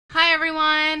Hi,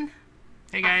 everyone.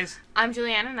 Hey, guys. I'm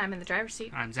Juliana, and I'm in the driver's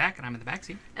seat. I'm Zach, and I'm in the back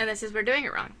seat. And this is We're Doing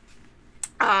It Wrong.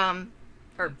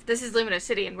 Or this is Lumino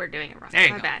City, and we're doing it wrong. There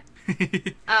you My go.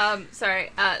 bad.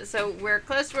 Sorry. So we're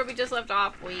close to where we just left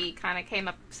off. We kind of came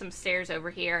up some stairs over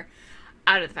here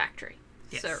out of the factory.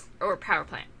 Yes. So, or power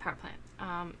plant.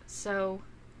 So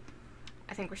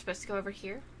I think we're supposed to go over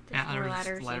here. There's more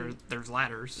ladders. There's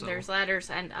ladders. So. There's ladders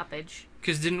and uppage.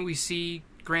 Because didn't we see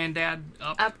Granddad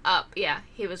up? Up, yeah.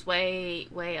 He was way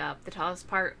up. The tallest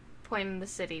point in the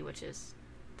city, which is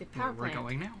the power plant. We're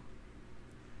going now.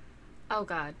 Oh,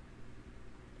 God.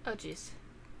 Oh, jeez.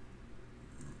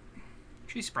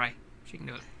 She's spry. She can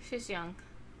do it. She's young.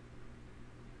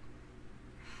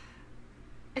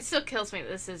 It still kills me that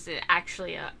this is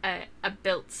actually a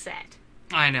built set.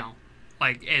 I know.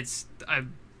 Like, it's...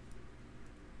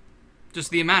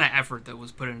 just the amount of effort that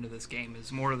was put into this game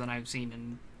is more than I've seen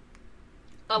in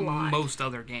most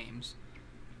other games.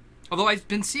 Although I've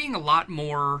been seeing a lot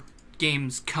more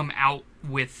games come out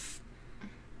with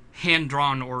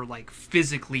hand-drawn or, like,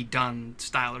 physically done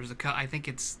style. There's I think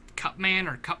it's Cupman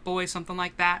or Cupboy, something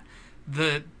like that.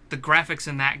 The graphics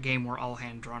in that game were all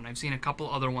hand-drawn. I've seen a couple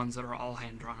other ones that are all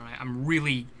hand-drawn. I'm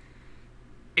really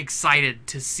excited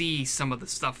to see some of the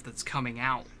stuff that's coming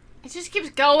out. It just keeps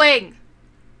going.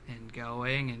 And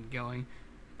going and going.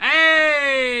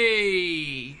 Hey!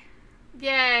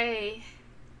 Yay.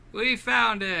 We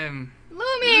found him.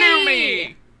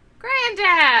 Lumi!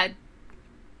 Granddad!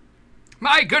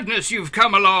 My goodness, you've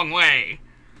come a long way.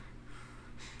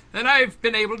 And I've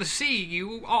been able to see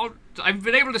you all. I've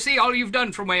been able to see all you've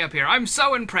done from way up here. I'm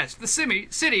so impressed. The city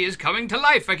is coming to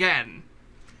life again.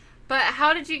 But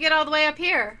how did you get all the way up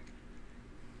here?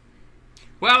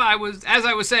 Well, as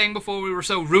I was saying before we were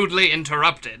so rudely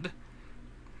interrupted,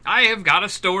 have I got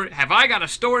a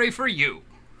story for you?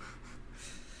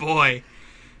 Boy,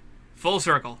 full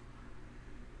circle.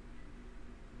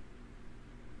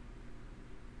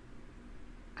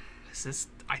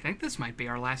 I think this might be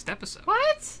our last episode.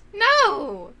 What?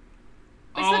 No!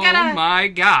 Oh my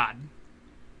God.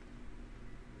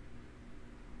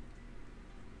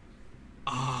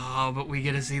 Oh, but we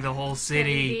get to see the whole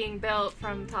city being built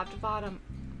from top to bottom.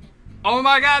 Oh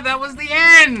my God, that was the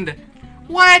end!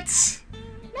 What?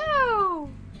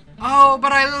 No! Oh,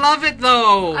 but I love it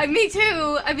though! Me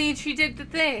too! I mean, she did the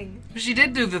thing. She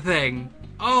did do the thing.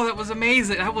 Oh, that was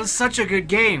amazing. That was such a good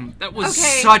game. That was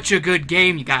okay. Such a good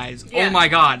game, you guys. Yeah. Oh my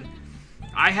God.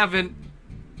 I haven't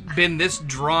been this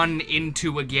drawn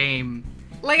into a game.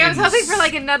 Like, I was hoping for,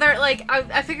 like, another, like,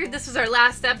 I figured this was our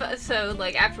last episode,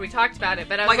 like, after we talked about it,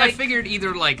 but I was I figured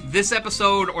either, like, this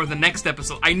episode or the next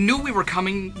episode. I knew we were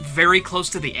coming very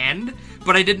close to the end,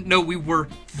 but I didn't know we were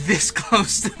this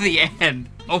close to the end.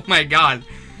 Oh my God.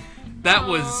 That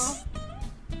was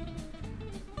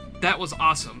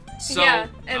awesome. So, yeah,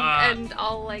 and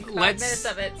all, like, 5 minutes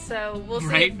of it, so we'll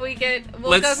see if we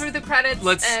we'll go through the credits.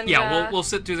 We'll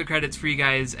sit through the credits for you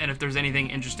guys, and if there's anything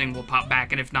interesting, we'll pop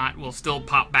back, and if not, we'll still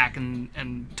pop back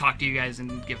and talk to you guys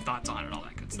and give thoughts on it and all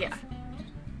that good stuff.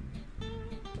 Yeah.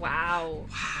 Wow.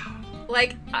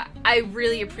 Like, I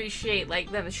really appreciate,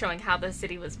 like, them showing how the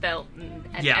city was built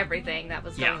and everything that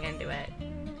was going into it.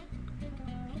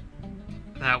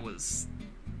 That was...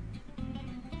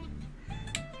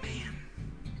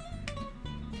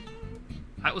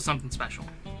 That was something special.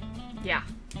 Yeah.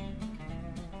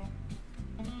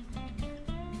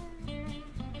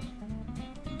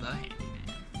 The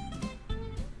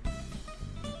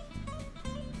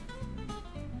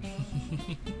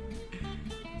Handyman.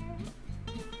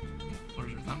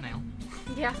 Where's your thumbnail?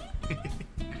 Yeah.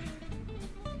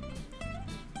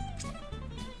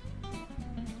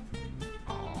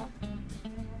 Aw.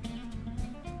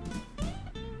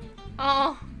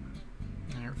 Oh.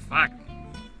 You're fucked.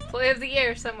 Boy of the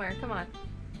year somewhere, come on.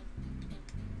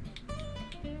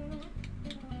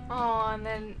 Oh, and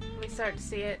then we start to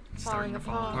see it falling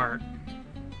apart.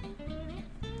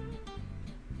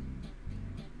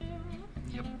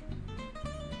 Yep.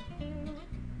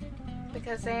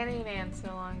 Because the Handyman's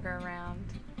no longer around.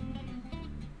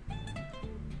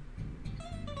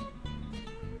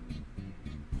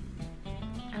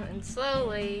 And then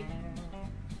slowly,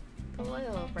 the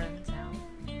oil runs out.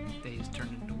 Days turn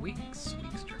into weeks,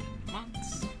 weeks turn into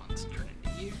months, months turn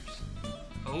into years.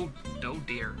 Oh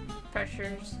dear.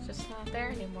 Pressure's just not there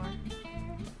anymore.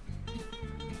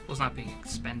 Well, it's not being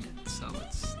expended, so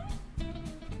it's...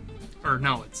 Or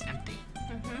no, it's empty.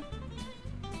 Mm-hmm.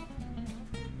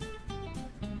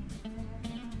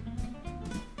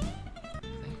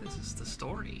 I think this is the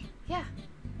story. Yeah.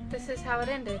 This is how it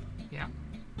ended. Yeah.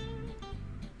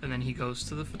 And then he goes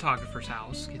to the photographer's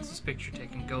house, gets his picture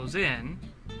taken, goes in,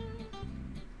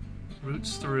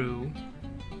 Roots through.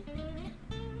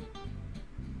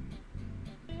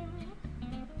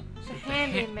 The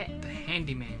handyman. The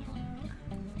handy manual.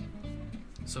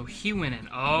 So he went in.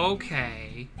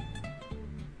 Okay.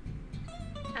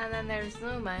 And then there's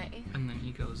Lumi. And then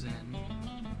he goes in.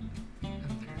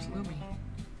 And there's Lumi.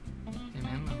 Him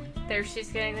and Lumi. There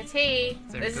she's getting the tea.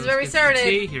 There This is where we started.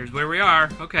 The tea. Here's where we are.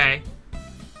 Okay.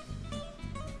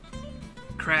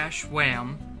 Crash,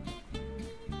 wham.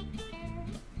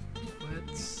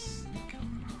 What's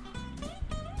going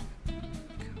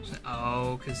on?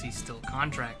 Oh, because he's still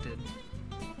contracted.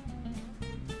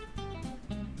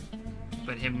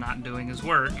 But him not doing his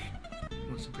work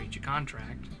was a breach of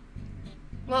contract.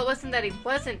 Well, it wasn't that he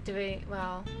wasn't doing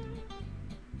well.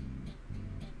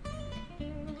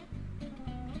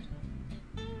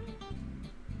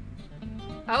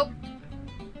 Oh.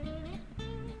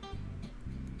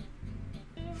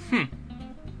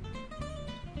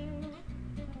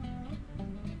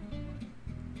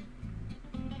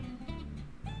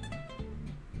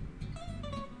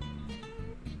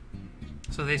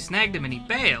 So they snagged him and he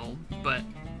bailed, but...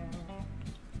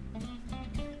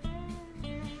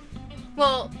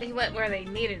 Well, he went where they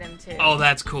needed him to. Oh,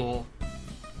 that's cool.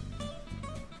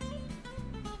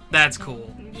 That's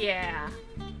cool. Yeah.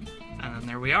 And then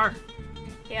there we are.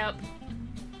 Yep.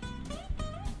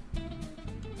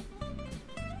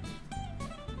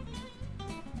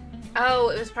 Oh,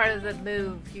 it was part of the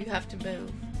move. You have to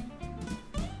move.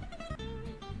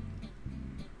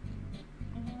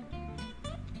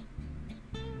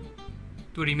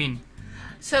 What do you mean?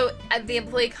 So, the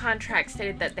employee contract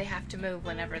stated that they have to move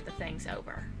whenever the thing's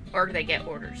over. Or they get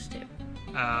orders to.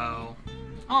 Oh.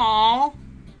 Aww.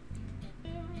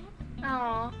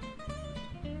 Aww.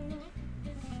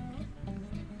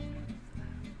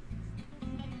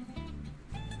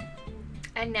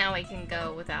 And now he can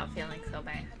go without feeling so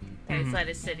bad that he's let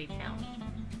his city down.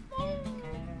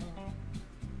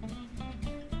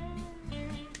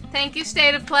 Thank you,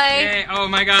 State of Play. Yay. Oh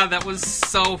my god, that was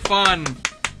so fun.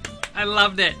 I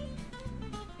loved it.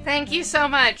 Thank you so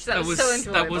much. That was so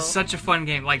enjoyable. That was such a fun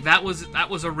game. Like that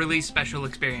was a really special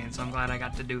experience. I'm glad I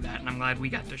got to do that, and I'm glad we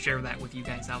got to share that with you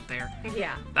guys out there.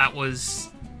 Yeah. That was.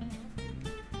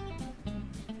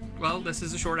 Well, this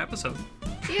is a short episode.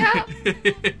 Yeah.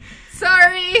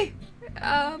 Sorry.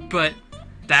 But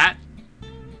that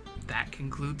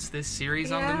concludes this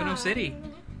series on Lumino City.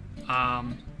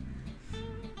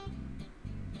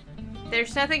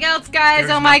 There's nothing else, guys.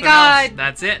 There's Oh my god. else.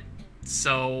 That's it.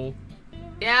 So.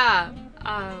 Yeah.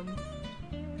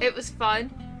 It was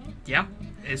fun. Yeah.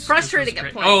 Frustrating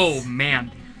at points. Oh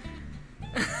man.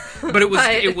 But it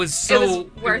was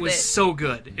worth it. So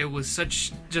good. It was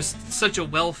such a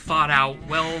well thought out,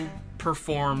 well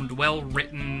performed, well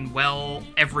written, well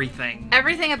everything.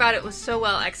 Everything about it was so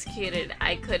well executed.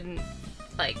 I couldn't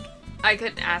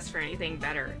ask for anything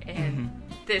better in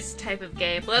this type of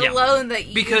game, let alone that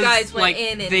you guys went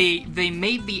in and they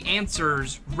made the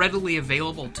answers readily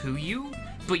available to you,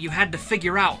 but you had to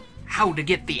figure out how to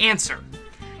get the answer.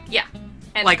 Yeah.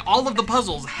 And like all of the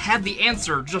puzzles had the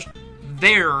answer just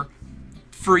there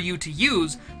for you to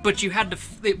use, but you had to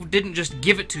it didn't just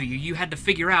give it to you. You had to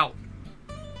figure out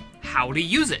how to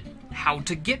use it, how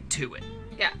to get to it.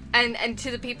 Yeah. And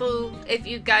to the people, if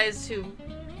you guys who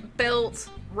built,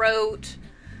 wrote,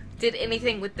 did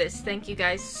anything with this, thank you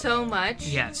guys so much.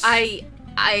 Yes.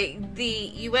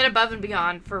 You went above and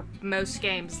beyond for most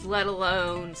games, let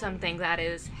alone something that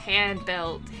is hand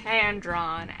built, hand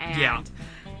drawn, and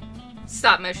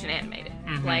stop motion animated.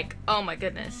 Like, oh my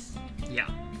goodness. Yeah.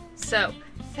 So,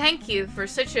 thank you for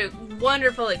such a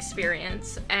wonderful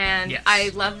experience, and I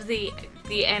love the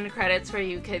end credits where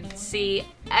you could see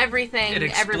everything,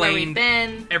 everywhere we've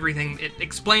been. Everything. It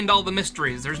explained all the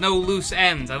mysteries. There's no loose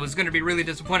ends. I was going to be really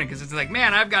disappointed because it's like,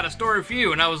 man, I've got a story for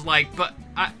you, and I was like, but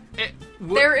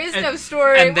there is no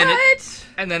story. And then what?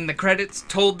 And then the credits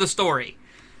told the story.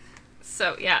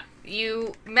 So yeah,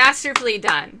 you masterfully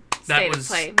done. That was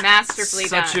play. Masterfully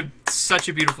done. Such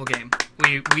a beautiful game.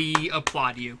 We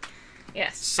applaud you.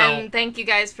 Yes. So, and thank you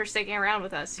guys for sticking around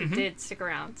with us. Who did stick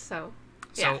around. So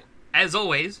yeah. So as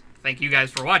always, thank you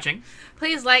guys for watching.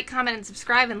 Please like, comment, and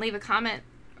subscribe, and leave a comment.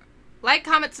 Like,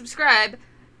 comment, subscribe,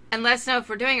 and let us know if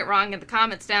we're doing it wrong in the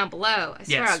comments down below. I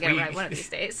swear I'll get it right one of these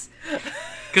days.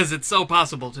 Because it's so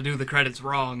possible to do the credits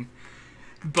wrong.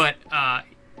 But,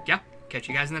 yeah, catch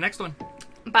you guys in the next one.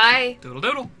 Bye. Doodle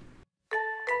doodle.